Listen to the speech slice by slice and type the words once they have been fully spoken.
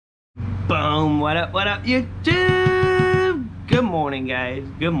Boom. What up, YouTube? Good morning, guys.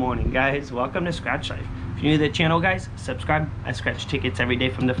 Good morning, guys. Welcome to Scratch Life. If you're new to the channel, guys, subscribe. I scratch tickets every day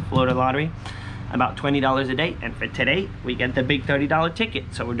from the Florida Lottery, about $20 a day. And for today, we get the big $30 ticket.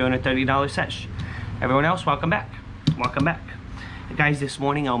 So we're doing a $30 sesh. Everyone else, welcome back. Welcome back. Guys, this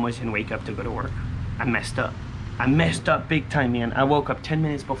morning I almost didn't wake up to go to work. I messed up. I messed up big time, man. I woke up 10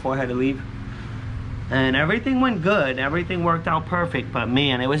 minutes before I had to leave. And everything went good. Everything worked out perfect. But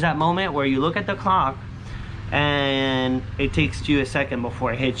man, it was that moment where you look at the clock and it takes you a second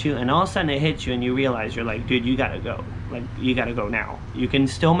before it hits you. And all of a sudden it hits you and you realize, you're like, dude, you gotta go. Like, you gotta go now. You can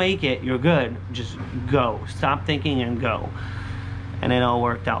still make it. You're good. Just go. Stop thinking and go. And it all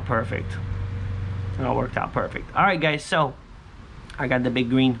worked out perfect. It all worked out perfect. All right, guys. So I got the big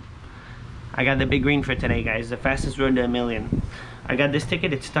green. I got the big green for today, guys. The fastest road to $1 million. I got this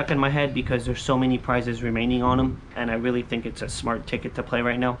ticket. It's stuck in my head because there's so many prizes remaining on them, and I really think it's a smart ticket to play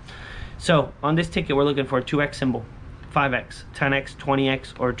right now. So on this ticket, we're looking for a 2x symbol, 5x, 10x,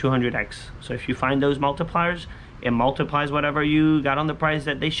 20x, or 200x. So if you find those multipliers, it multiplies whatever you got on the prize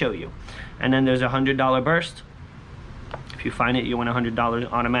that they show you. And then there's a $100 burst. If you find it, you win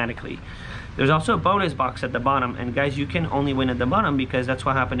 $100 automatically. There's also a bonus box at the bottom, and guys, you can only win at the bottom because that's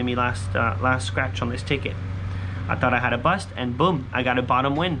what happened to me last scratch on this ticket. I thought I had a bust, and boom, I got a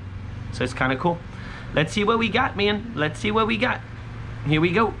bottom win. So it's kind of cool. Let's see what we got, man. Let's see what we got. Here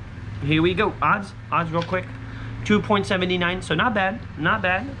we go. Here we go. Odds real quick. 2.79, so not bad,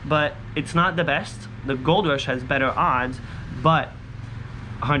 but it's not the best. The Gold Rush has better odds, but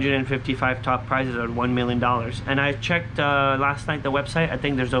 155 top prizes are $1 million. And I checked last night the website. I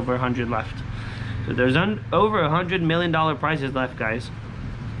think there's over 100 left. So there's over $100 million prizes left, guys,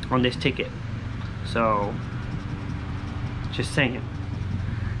 on this ticket. So just saying.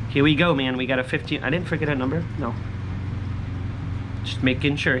 Here we go, man. We got a 15. I didn't forget a number. No. Just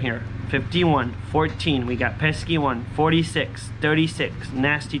making sure here. 51, 14. We got pesky 1, 46, 36,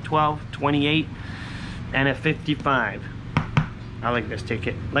 nasty 12, 28, and a 55. I like this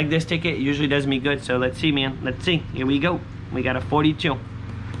ticket. Like this ticket, it usually does me good. So let's see, man. Let's see. Here we go. We got a 42.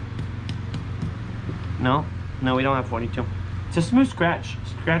 No, we don't have 42. It's a smooth scratch.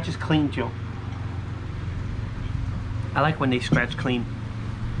 Scratch is clean too. I like when they scratch clean.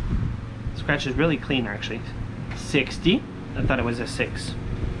 Scratch is really clean, actually. 60. I thought it was a 6.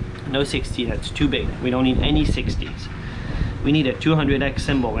 No 60. That's too big. We don't need any 60s. We need a 200x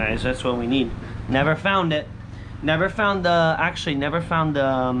symbol, guys. That's what we need. Never found it. Never found the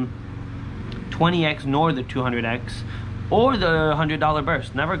 20x nor the 200x or the $100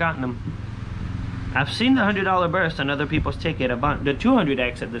 burst. Never gotten them. I've seen the $100 burst on other people's ticket. The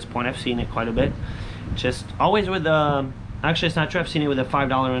 200x at this point, I've seen it quite a bit. Just always with the, actually it's not true, I've seen it with a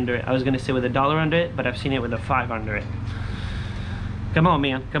 $5 under it. I was gonna say with $1 under it, but I've seen it with a 5 under it. Come on,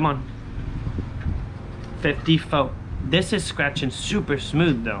 man, come on. 54. This is scratching super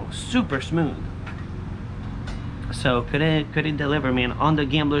smooth though, super smooth. So could it deliver, man, on the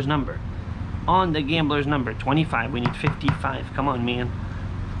gambler's number? On the gambler's number, 25. We need 55. Come on, man.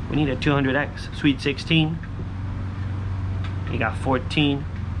 We need a 200x. Sweet 16. We got 14.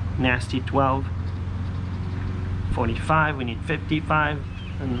 Nasty 12. 45. We need 55.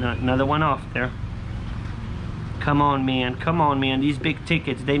 And another one off there. Come on, man. Come on, man. These big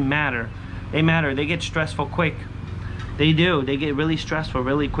tickets, they matter. They matter. They get stressful quick. They do. They get really stressful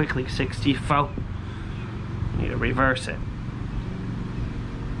really quickly. 64. Need to reverse it.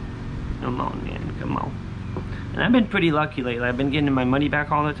 Come on, man. Come on. And I've been pretty lucky lately. I've been getting my money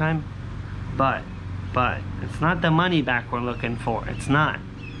back all the time. But it's not the money back we're looking for. It's not.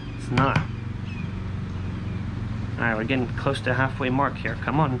 It's not. Alright, we're getting close to halfway mark here.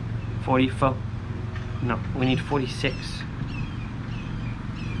 Come on. 44. No, we need 46.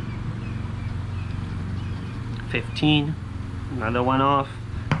 15. Another one off.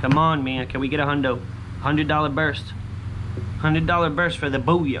 Come on, man. Can we get a hundo? $100 burst. $100 burst for the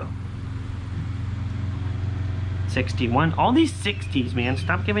booyah. 61. All these 60s, man.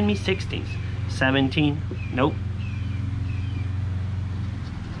 Stop giving me 60s. 17. Nope.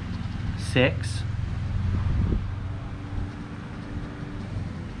 6.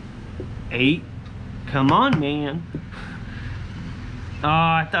 8. Come on, man. Oh,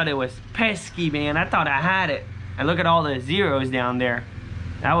 I thought it was pesky, man. I thought I had it. And look at all the zeros down there.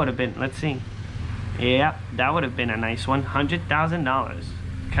 That would have been, let's see. Yep, that would have been a nice one. $100,000.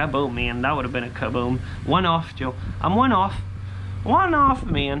 Kaboom, man. That would have been a kaboom. One off, Joe. I'm one off. One off,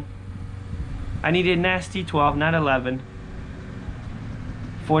 man. I needed nasty 12, not 11.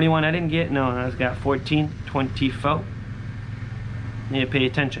 41, I didn't get. No, I got 14, 24. Need to pay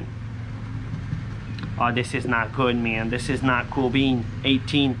attention. Oh, this is not good, man. This is not cool bean.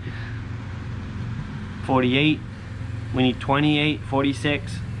 18. 48. We need 28,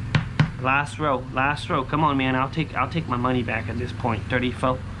 46. Last row, come on, man. I'll take my money back at this point.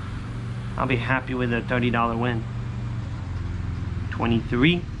 34. I'll be happy with a $30 win.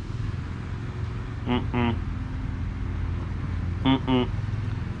 23.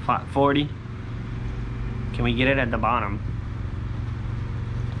 40. Can we get it at the bottom?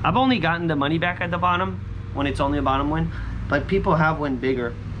 I've only gotten the money back at the bottom when it's only a bottom win, but people have win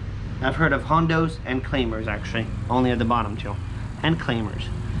bigger. I've heard of hondos and claimers, actually, only at the bottom too, and claimers.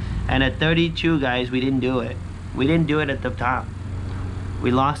 And at 32, guys, we didn't do it. We didn't do it at the top. We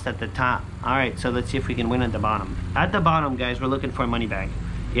lost at the top. All right, so let's see if we can win at the bottom. At the bottom, guys, we're looking for a money bag.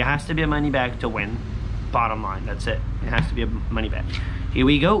 It has to be a money bag to win. Bottom line, that's it. It has to be a money bag. Here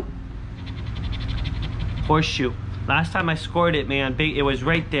we go. Horseshoe. Last time I scored it, man, big. It was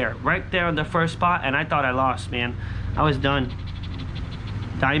right there on the first spot, and I thought I lost, man. I was done.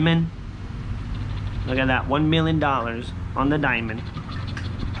 Diamond. Look at that, $1 million on the diamond.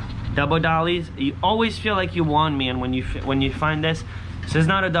 Double dollies. You always feel like you won, man, when you find this. This is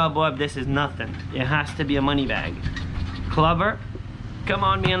not a double up. This is nothing. It has to be a money bag. Clover. Come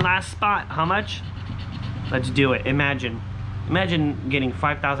on, man. Last spot. How much? Let's do it. Imagine getting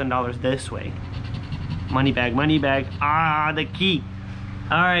 $5,000 this way. Money bag, money bag. Ah, the key.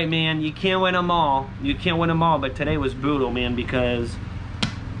 All right, man. You can't win them all. You can't win them all. But today was brutal, man, because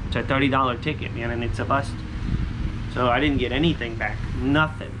it's a $30 ticket, man, and it's a bust. So I didn't get anything back.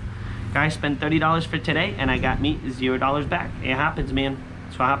 Nothing. Guys spent $30 for today, and I got me $0 back. It happens, man.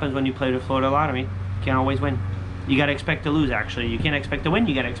 That's what happens when you play the Florida Lottery. You can't always win. You gotta expect to lose, actually. You can't expect to win,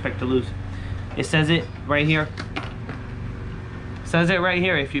 you gotta expect to lose. It says it right here. It says it right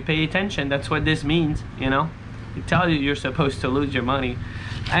here. If you pay attention, that's what this means, you know? It tells you you're supposed to lose your money.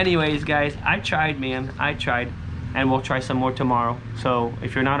 Anyways, guys, I tried, man. I tried. And we'll try some more tomorrow. So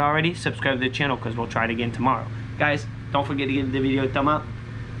if you're not already, subscribe to the channel because we'll try it again tomorrow. Guys, don't forget to give the video a thumb up.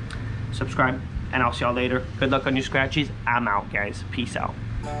 Subscribe, and I'll see y'all later. Good luck on your scratchies. I'm out, guys. Peace out.